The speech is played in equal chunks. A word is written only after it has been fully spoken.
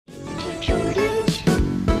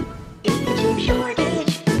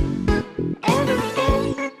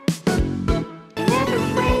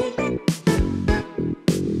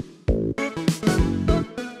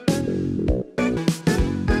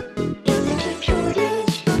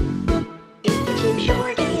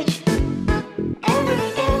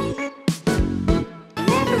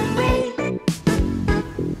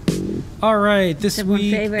All right, this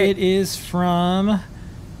week favorite. it is from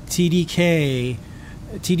TDK.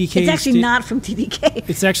 TDK. It's actually not from TDK.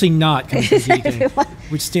 It's actually not coming from TDK,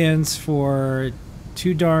 which stands for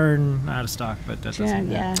too darn out of stock, but that doesn't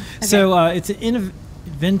matter. Yeah. Okay. So it's an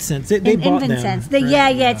Invensense. They bought them. Invensense.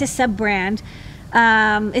 Yeah, it's a sub-brand.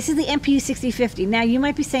 This is the MPU-6050. Now, you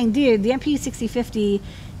might be saying, dude, the MPU-6050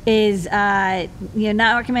 is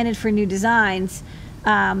not recommended for new designs.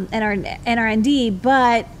 NRND,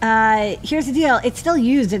 but here's the deal: it's still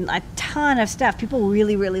used in a ton of stuff. People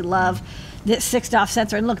really, really love this 6DoF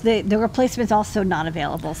sensor. And look, the replacement's also not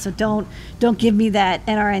available. So don't give me that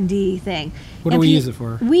NRND thing. What do we use it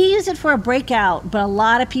for? We use it for a breakout, but a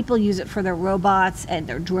lot of people use it for their robots and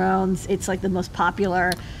their drones. It's like the most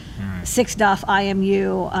popular 6DoF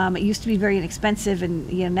IMU. It used to be very inexpensive, and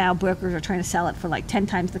now brokers are trying to sell it for like 10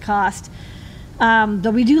 times the cost.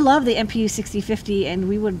 But we do love the MPU-6050, and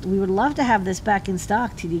we would love to have this back in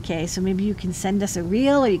stock, TDK. So maybe you can send us a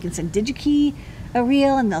reel, or you can send DigiKey a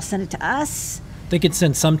reel, and they'll send it to us. They could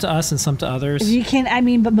send some to us and some to others. You can,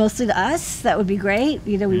 but mostly to us. That would be great.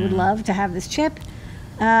 We would love to have this chip.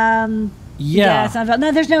 It's not,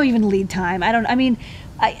 no, there's no even lead time.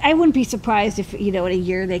 I wouldn't be surprised if in a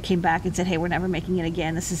year they came back and said, "Hey, we're never making it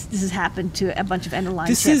again." This has happened to a bunch of end-of-line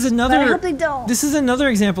chips. This is another. But I hope they don't. This is another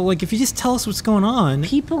example. Like, if you just tell us what's going on,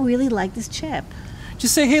 people really like this chip.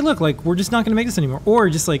 Just say, "Hey, look, like we're just not going to make this anymore," or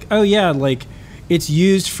just like, "Oh yeah, like it's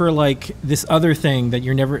used for like this other thing that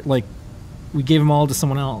you're never like." We gave them all to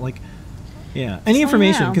someone else. Like, yeah, any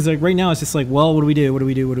information, because like right now it's just like, well, what do we do? What do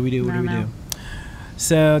we do? What do we do? What do we do?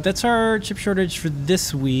 So that's our chip shortage for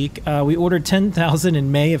this week. We ordered 10,000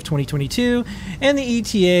 in May of 2022, and the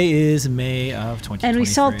ETA is May of 2023. And we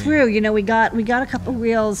sold through. We got a couple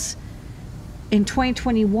reels in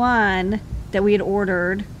 2021 that we had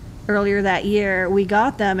ordered earlier that year. We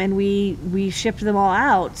got them, and we shipped them all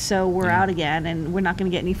out. So we're out again, and we're not going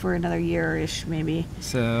to get any for another year-ish, maybe.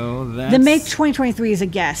 So that's... The May 2023 is a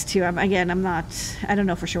guess, too. I don't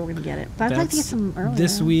know for sure we're going to get it. But I'd like to get some earlier.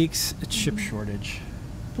 This week's chip shortage.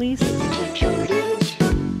 Please.